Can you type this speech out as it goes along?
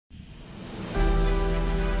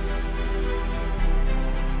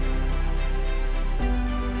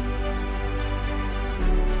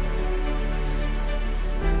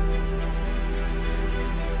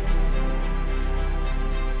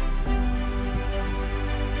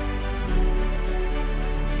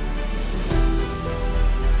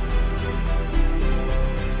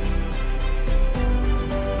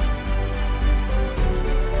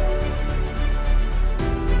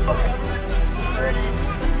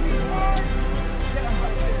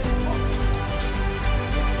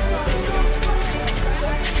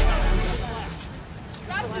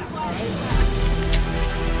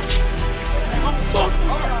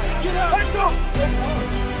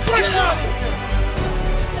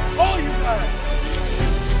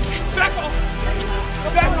Back off!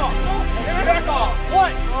 Back off! Back off!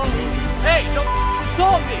 What? Hey, don't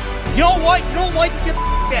assault me! You don't like to get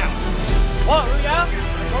down. What? Yeah?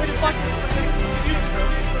 Where the fuck?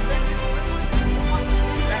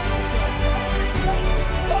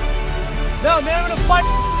 No, man, I'm gonna fight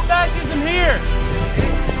fascism here.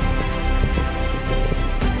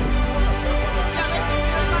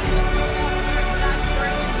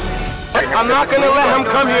 I'm not gonna let him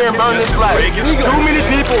come here and burn this flag. Too many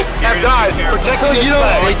people have died protecting this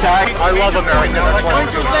flag. I love America. That's why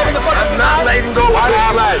I'm not letting go of this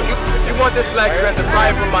flag. You want this flag, you have to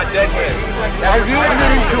fly from my dead hand. Do you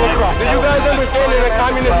guys understand in a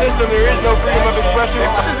communist system there is no freedom of expression?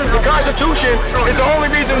 The Constitution is the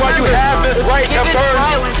only reason why you have this right to burn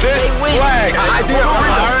this flag. An idea of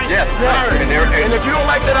freedom. Yes. And if you don't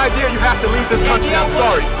like that idea, you have to leave this country. I'm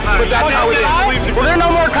sorry, but that's how it is. Well, they're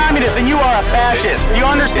no more communist than you are a fascist. Do you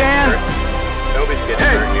understand? Nobody's getting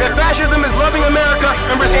hurt here. If fascism is loving America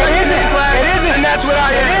and respecting this flag, it isn't. And that's what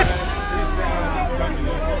I am.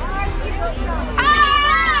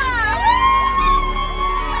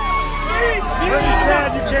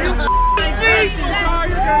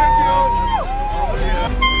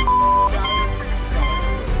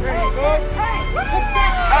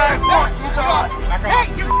 Hey,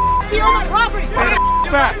 you steal my property!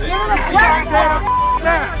 Back!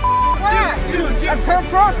 That's her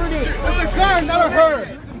property! It's a gun, not a her!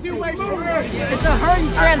 It's a her, you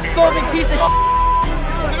transphobic piece of shit!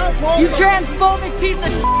 You transphobic piece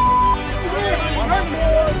of shit!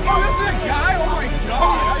 Oh, this is a guy? Oh my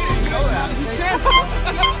god! I didn't even know that. You transphobic...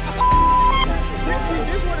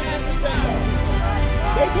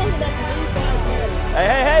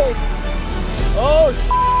 Hey. Oh,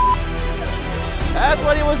 that's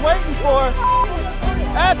what he was waiting for.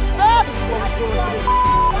 That's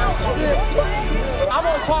I'm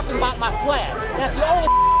only talking about my flag. That's the only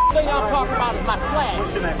thing I'm talking about is my flag.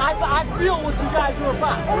 I feel what you guys are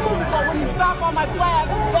about. But when you stop on my flag,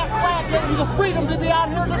 that flag gives you the freedom to be out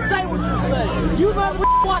here to say what you say. You don't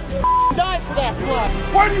want to die for that flag.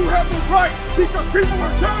 Why do you have the right? Because people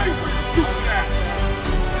are dying for your stupid ass.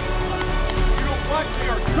 You know what? They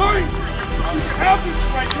are dying for you. You have this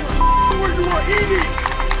right. You are where you are eating.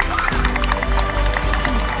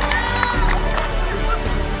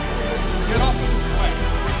 Get off of this flag.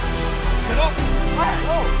 Get off of this flag.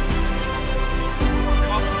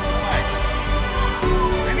 Get off of this flag.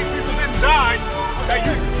 Many people didn't die that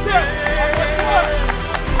you can sit.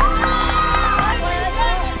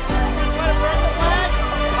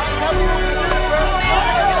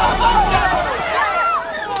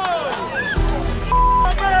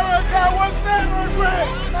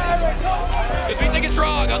 Because we think it's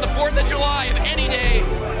wrong on the 4th of July of any day,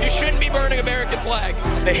 you shouldn't be burning American flags.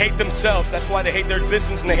 They hate themselves. That's why they hate their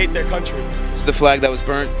existence and they hate their country. It's the flag that was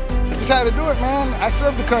burnt. I just had to do it, man. I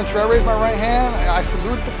served the country. I raised my right hand. I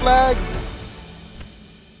saluted the flag.